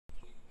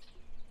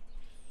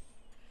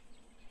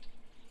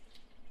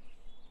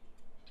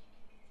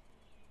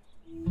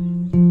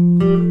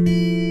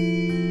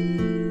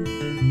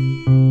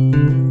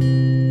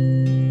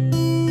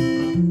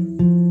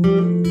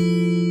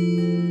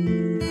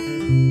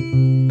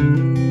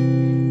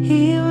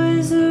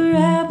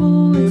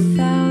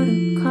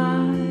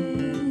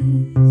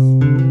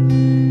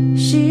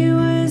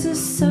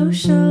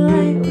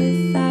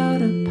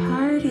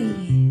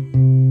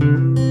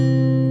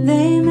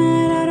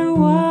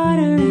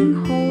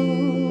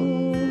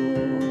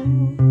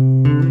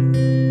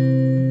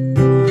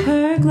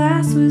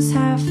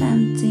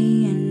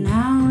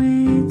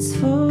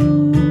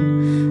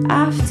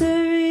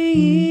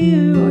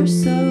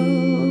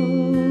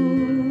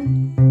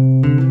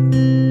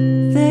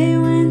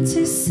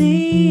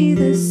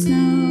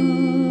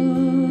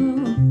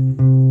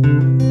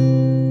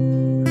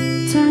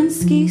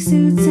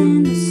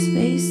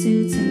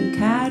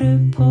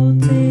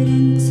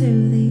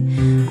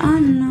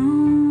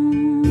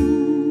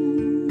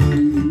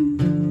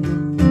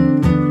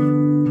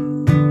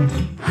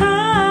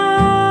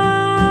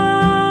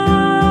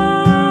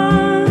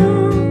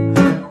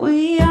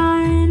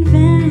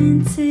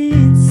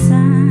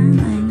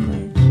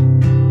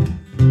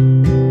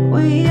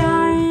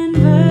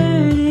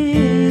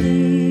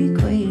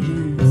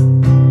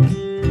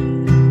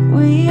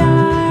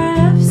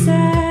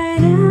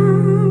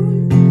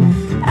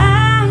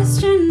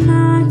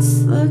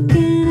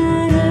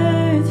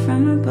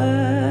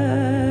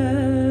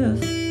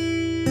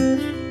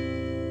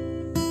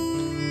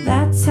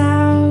That's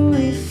how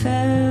we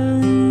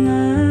fell in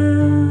love.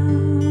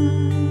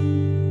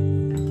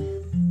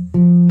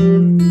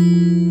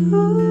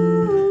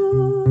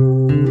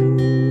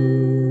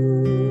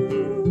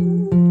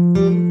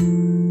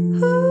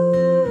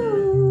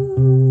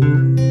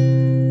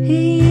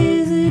 He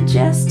is a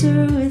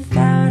jester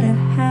without a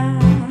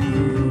hat.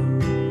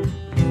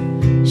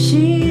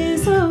 She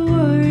is a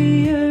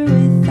warrior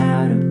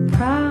without a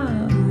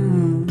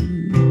problem,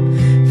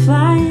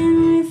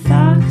 flying with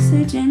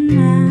oxygen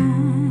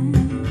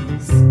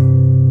masks.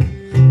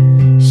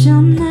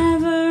 She'll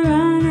never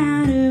run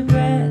out of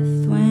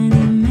breath when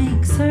he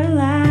makes her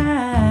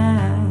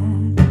laugh.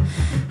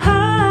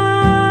 Ah,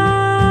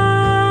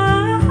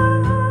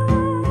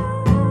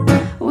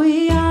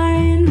 we are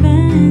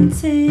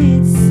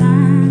invented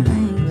sign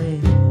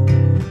language.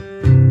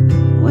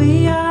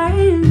 We are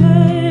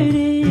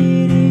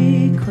inverted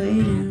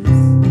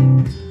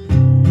equations.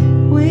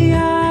 We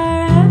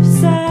are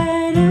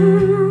upside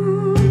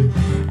down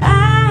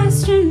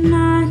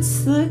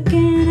astronauts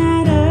looking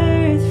at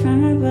Earth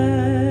from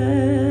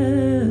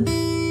above.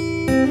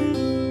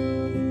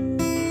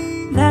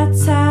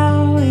 That's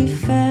how we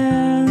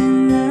fell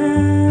in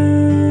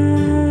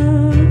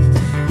love.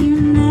 You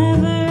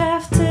never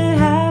have to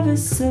have a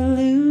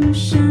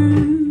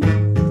solution.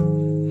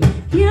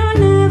 You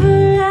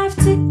never have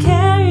to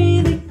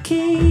carry the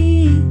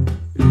key.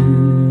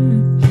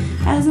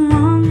 As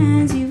long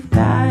as you've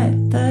got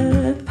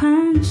the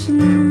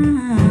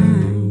punchline,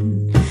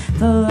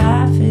 the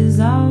laugh is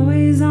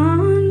always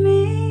on me.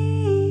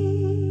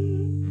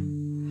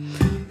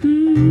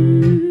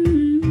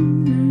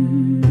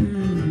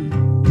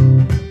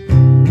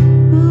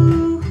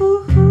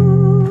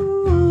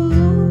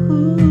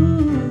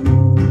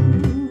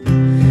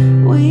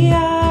 We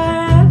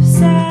are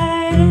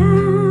upside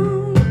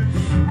down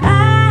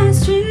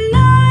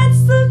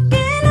astronauts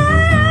looking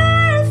at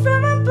Earth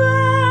from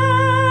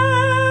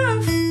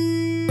above.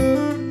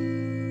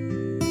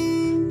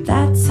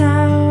 That's how